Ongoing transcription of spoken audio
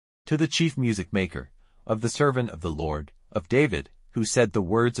To the chief music maker, of the servant of the Lord, of David, who said the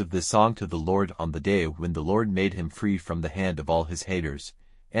words of this song to the Lord on the day when the Lord made him free from the hand of all his haters,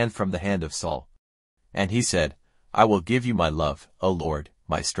 and from the hand of Saul. And he said, I will give you my love, O Lord,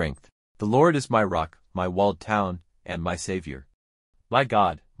 my strength. The Lord is my rock, my walled town, and my Savior. My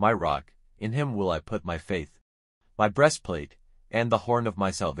God, my rock, in him will I put my faith. My breastplate, and the horn of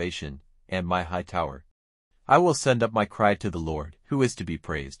my salvation, and my high tower. I will send up my cry to the Lord, who is to be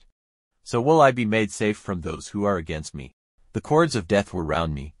praised. So will I be made safe from those who are against me. The cords of death were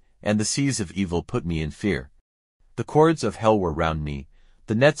round me, and the seas of evil put me in fear. The cords of hell were round me,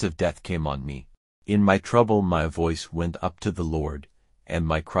 the nets of death came on me. In my trouble my voice went up to the Lord, and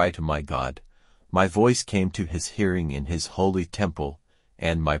my cry to my God. My voice came to his hearing in his holy temple,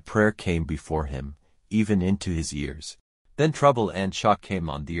 and my prayer came before him, even into his ears. Then trouble and shock came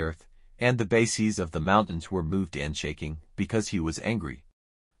on the earth, and the bases of the mountains were moved and shaking, because he was angry.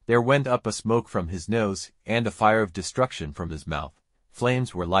 There went up a smoke from his nose, and a fire of destruction from his mouth.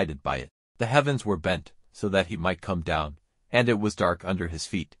 Flames were lighted by it. The heavens were bent, so that he might come down, and it was dark under his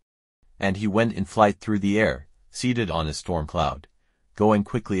feet. And he went in flight through the air, seated on a storm cloud, going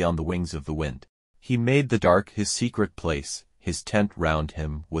quickly on the wings of the wind. He made the dark his secret place. His tent round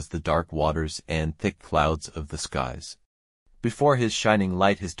him was the dark waters and thick clouds of the skies. Before his shining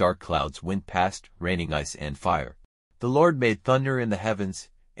light his dark clouds went past, raining ice and fire. The Lord made thunder in the heavens,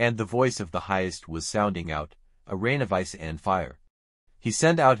 and the voice of the highest was sounding out, a rain of ice and fire. He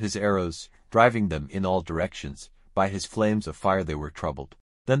sent out his arrows, driving them in all directions. By his flames of fire they were troubled.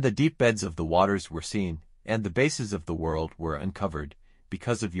 Then the deep beds of the waters were seen, and the bases of the world were uncovered,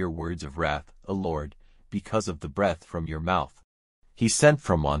 because of your words of wrath, O Lord, because of the breath from your mouth. He sent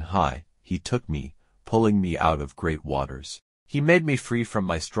from on high, he took me, pulling me out of great waters. He made me free from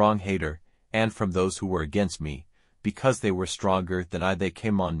my strong hater, and from those who were against me. Because they were stronger than I they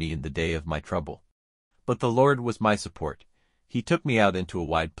came on me in the day of my trouble. But the Lord was my support. He took me out into a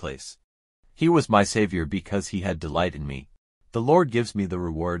wide place. He was my Savior because he had delight in me. The Lord gives me the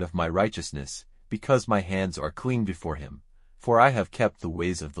reward of my righteousness, because my hands are clean before him, for I have kept the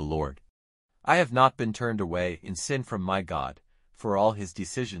ways of the Lord. I have not been turned away in sin from my God, for all his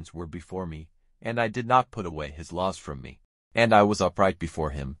decisions were before me, and I did not put away his laws from me. And I was upright before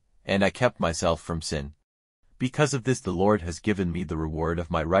him, and I kept myself from sin. Because of this the Lord has given me the reward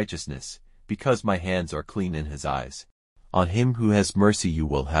of my righteousness, because my hands are clean in his eyes. On him who has mercy you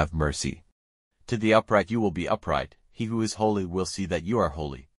will have mercy. To the upright you will be upright, he who is holy will see that you are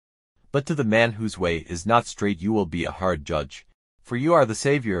holy. But to the man whose way is not straight you will be a hard judge, for you are the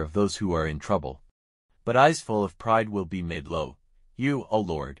Savior of those who are in trouble. But eyes full of pride will be made low. You, O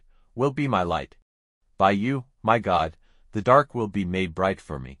Lord, will be my light. By you, my God, the dark will be made bright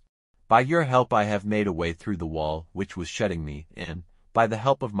for me. By your help I have made a way through the wall which was shutting me in. By the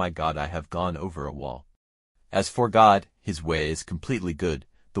help of my God I have gone over a wall. As for God, his way is completely good.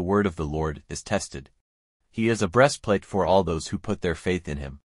 The word of the Lord is tested. He is a breastplate for all those who put their faith in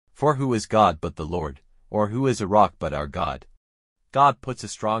him. For who is God but the Lord, or who is a rock but our God? God puts a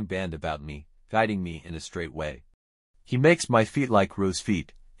strong band about me, guiding me in a straight way. He makes my feet like rose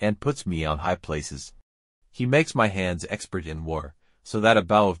feet, and puts me on high places. He makes my hands expert in war, so that a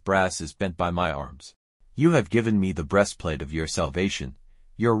bow of brass is bent by my arms. You have given me the breastplate of your salvation.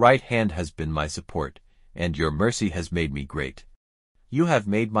 Your right hand has been my support, and your mercy has made me great. You have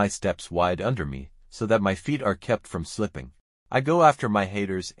made my steps wide under me, so that my feet are kept from slipping. I go after my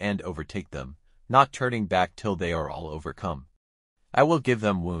haters and overtake them, not turning back till they are all overcome. I will give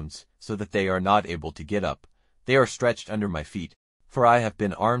them wounds, so that they are not able to get up. They are stretched under my feet, for I have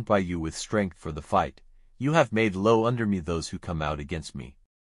been armed by you with strength for the fight. You have made low under me those who come out against me.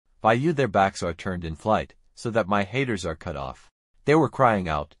 By you their backs are turned in flight, so that my haters are cut off. They were crying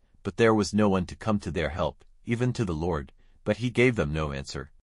out, but there was no one to come to their help, even to the Lord, but he gave them no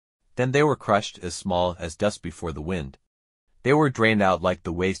answer. Then they were crushed as small as dust before the wind. They were drained out like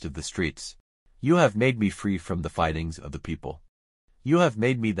the waste of the streets. You have made me free from the fightings of the people. You have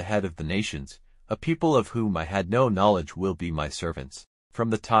made me the head of the nations. A people of whom I had no knowledge will be my servants. From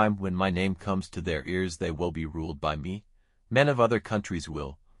the time when my name comes to their ears they will be ruled by me. Men of other countries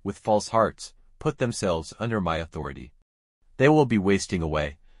will, with false hearts, put themselves under my authority. They will be wasting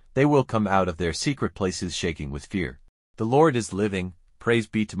away. They will come out of their secret places shaking with fear. The Lord is living, praise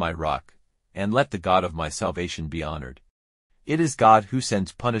be to my rock, and let the God of my salvation be honored. It is God who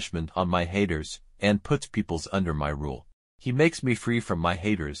sends punishment on my haters, and puts peoples under my rule. He makes me free from my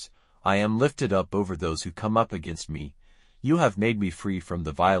haters. I am lifted up over those who come up against me. You have made me free from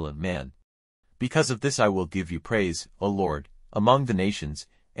the violent man. Because of this I will give you praise, O Lord, among the nations,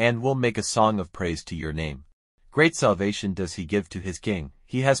 and will make a song of praise to your name. Great salvation does he give to his king.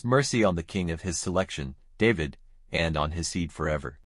 He has mercy on the king of his selection, David, and on his seed forever.